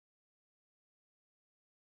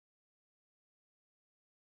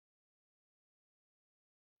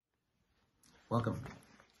Welcome.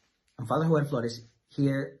 I'm Father Juan Flores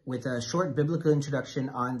here with a short biblical introduction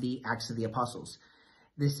on the Acts of the Apostles.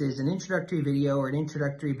 This is an introductory video or an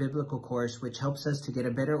introductory biblical course which helps us to get a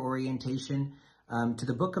better orientation to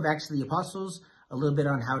the book of Acts of the Apostles, a little bit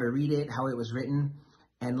on how to read it, how it was written,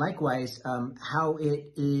 and likewise how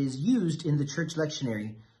it is used in the church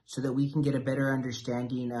lectionary so that we can get a better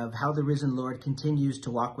understanding of how the risen Lord continues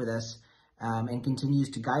to walk with us and continues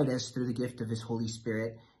to guide us through the gift of his Holy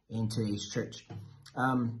Spirit in today's church.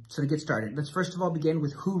 So to get started, let's first of all begin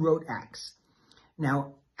with who wrote Acts.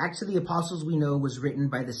 Now, Acts of the Apostles, we know, was written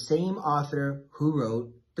by the same author who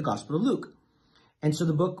wrote the Gospel of Luke. And so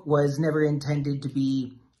the book was never intended to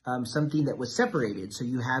be something that was separated. So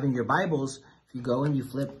you have in your Bibles, if you go and you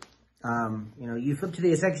flip, you flip to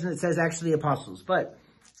the section that says Acts of the Apostles. But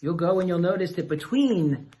you'll go and you'll notice that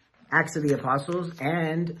between Acts of the Apostles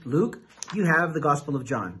and Luke, you have the Gospel of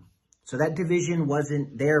John. So that division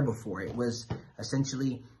wasn't there before. It was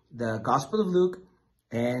essentially the Gospel of Luke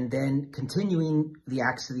and then continuing the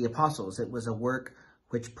Acts of the Apostles. It was a work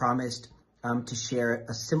which promised to share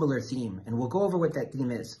a similar theme. And we'll go over what that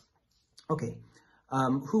theme is. Okay,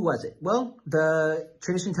 who was it? Well, the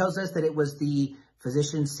tradition tells us that it was the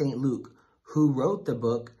physician St. Luke who wrote the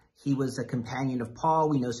book. He was a companion of Paul.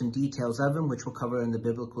 We know some details of him, which we'll cover in the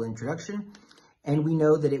biblical introduction. And we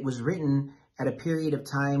know that it was written at a period of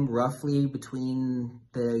time roughly between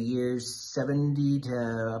the years 70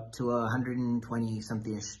 to up to 120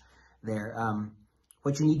 something-ish there.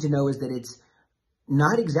 What you need to know is that it's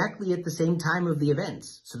not exactly at the same time of the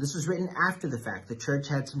events. So this was written after the fact. The church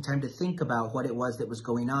had some time to think about what it was that was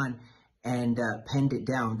going on and penned it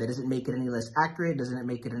down. That doesn't make it any less accurate, doesn't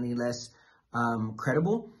make it any less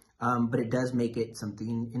credible, but it does make it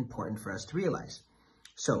something important for us to realize.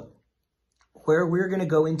 So where we're going to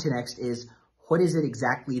go into next is, what is it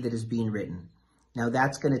exactly that is being written? Now,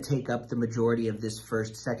 that's going to take up the majority of this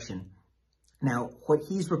first section. Now, what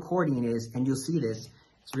he's recording is, and you'll see this,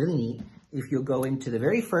 it's really neat. If you'll go into the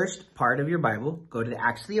very first part of your Bible, go to the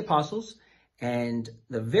Acts of the Apostles, and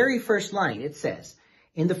the very first line, it says,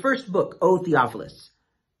 "In the first book, O Theophilus,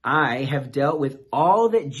 I have dealt with all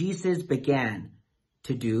that Jesus began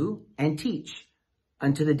to do and teach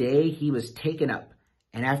unto the day he was taken up,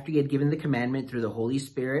 and after he had given the commandment through the Holy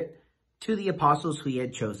Spirit to the apostles who he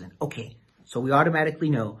had chosen." Okay, so we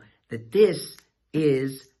automatically know that this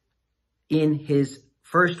is in his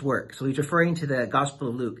first work. So he's referring to the Gospel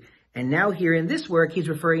of Luke. And now here in this work, he's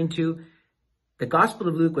referring to the Gospel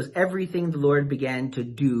of Luke was everything the Lord began to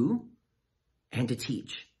do and to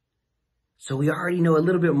teach. So we already know a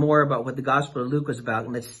little bit more about what the Gospel of Luke was about.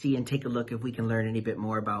 And let's see and take a look if we can learn any bit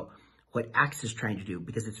more about what Acts is trying to do,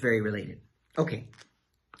 because it's very related. Okay.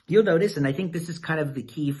 You'll notice, and I think this is kind of the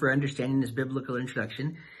key for understanding this biblical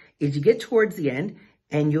introduction, is you get towards the end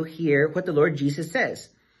and you'll hear what the Lord Jesus says.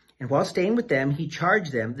 "And while staying with them, he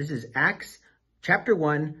charged them," this is Acts chapter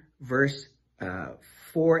 1, verse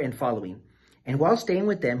 4 and following. "And while staying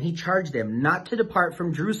with them, he charged them not to depart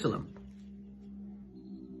from Jerusalem,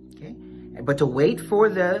 okay, but to wait for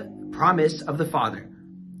the promise of the Father,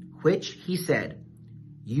 which he said,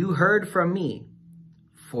 You heard from me,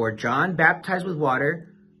 for John baptized with water,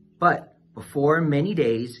 but before many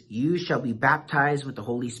days, you shall be baptized with the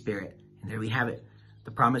Holy Spirit." And there we have it,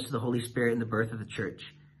 the promise of the Holy Spirit and the birth of the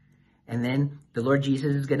church. And then the Lord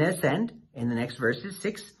Jesus is going to ascend in the next verses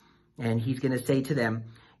 6, and he's going to say to them,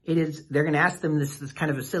 they're going to ask them this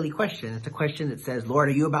kind of a silly question. It's a question that says, "Lord,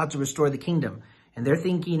 are you about to restore the kingdom?" And they're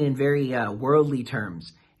thinking in very worldly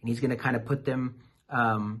terms. And he's going to kind of put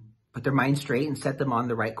their mind straight and set them on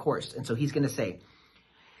the right course. And so he's going to say,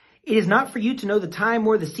 "It is not for you to know the time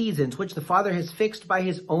or the seasons which the Father has fixed by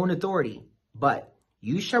his own authority, but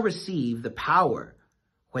you shall receive the power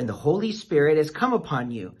when the Holy Spirit has come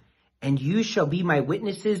upon you, and you shall be my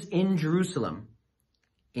witnesses in Jerusalem,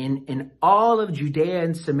 in all of Judea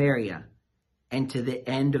and Samaria, and to the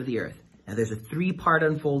end of the earth." Now there's a 3-part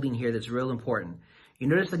unfolding here that's real important. You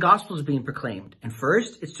notice the gospel is being proclaimed, and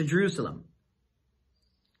first it's to Jerusalem,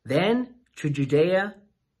 then to Judea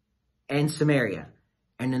and Samaria.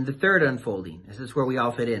 And then the third unfolding, this is where we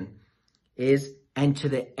all fit in, is "and to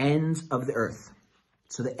the ends of the earth."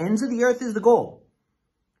 So the ends of the earth is the goal.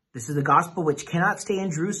 This is the gospel which cannot stay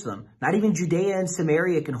in Jerusalem. Not even Judea and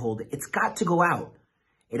Samaria can hold it. It's got to go out.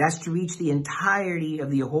 It has to reach the entirety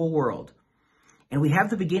of the whole world. And we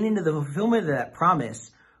have the beginning of the fulfillment of that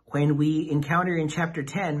promise when we encounter in chapter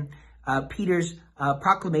 10, Peter's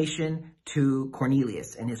proclamation to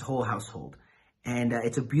Cornelius and his whole household. And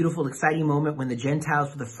it's a beautiful, exciting moment when the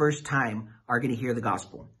Gentiles for the first time are going to hear the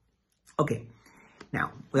gospel. Okay,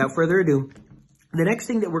 now, without further ado, the next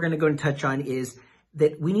thing that we're going to go and touch on is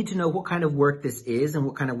that we need to know what kind of work this is and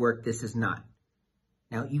what kind of work this is not.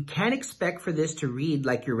 Now, you can't expect for this to read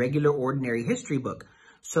like your regular ordinary history book.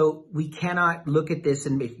 So we cannot look at this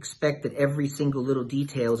and expect that every single little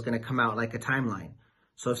detail is going to come out like a timeline.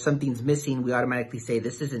 So if something's missing, we automatically say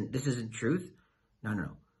this isn't truth.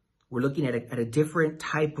 No. We're looking at a different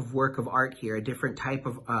type of work of art here, a different type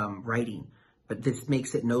of writing, but this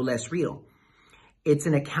makes it no less real. It's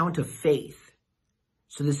an account of faith.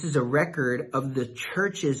 So this is a record of the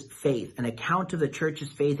church's faith, an account of the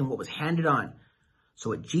church's faith and what was handed on.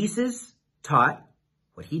 So what Jesus taught,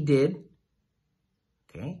 what he did,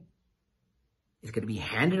 okay, is going to be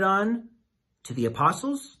handed on to the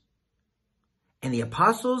apostles, and the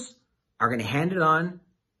apostles are going to hand it on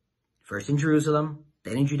first in Jerusalem,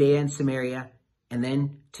 then in Judea and Samaria, and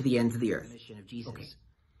then to the ends of the earth. Mission of Jesus. Okay.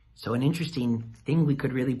 So an interesting thing we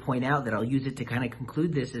could really point out that I'll use it to kind of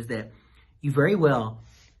conclude this is that you very well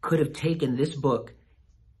could have taken this book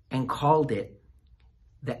and called it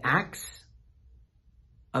the Acts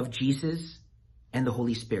of Jesus and the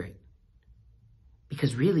Holy Spirit.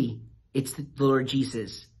 Because really, it's the Lord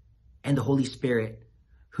Jesus and the Holy Spirit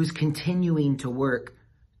who's continuing to work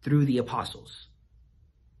through the apostles.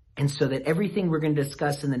 And so that everything we're going to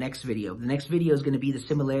discuss in the next video is going to be the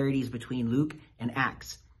similarities between Luke and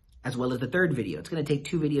Acts, as well as the third video. It's going to take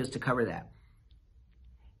 2 videos to cover that.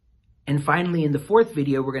 And finally, in the 4th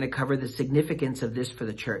video, we're going to cover the significance of this for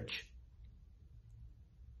the church.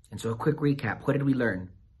 And so a quick recap. What did we learn?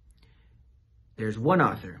 There's one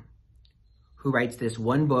author who writes this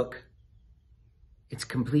one book. It's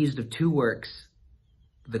composed of 2 works,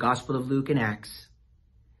 the Gospel of Luke and Acts,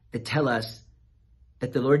 that tell us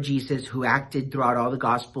that the Lord Jesus, who acted throughout all the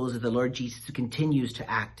Gospels, is the Lord Jesus who continues to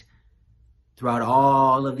act throughout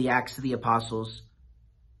all of the Acts of the Apostles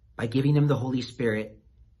by giving them the Holy Spirit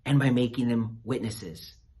and by making them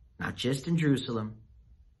witnesses, not just in Jerusalem,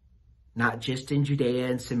 not just in Judea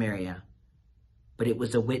and Samaria, but it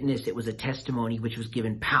was a witness, it was a testimony which was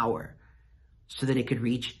given power so that it could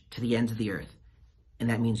reach to the ends of the earth. And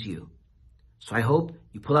that means you. So I hope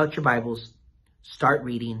you pull out your Bibles, start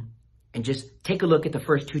reading, and just take a look at the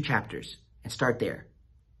first 2 chapters and start there.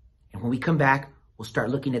 And when we come back, we'll start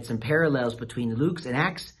looking at some parallels between Luke's and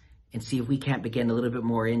Acts and see if we can't begin a little bit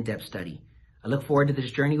more in-depth study. I look forward to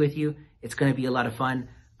this journey with you. It's going to be a lot of fun.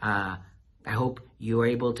 I hope you are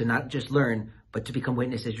able to not just learn, but to become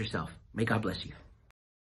witnesses yourself. May God bless you.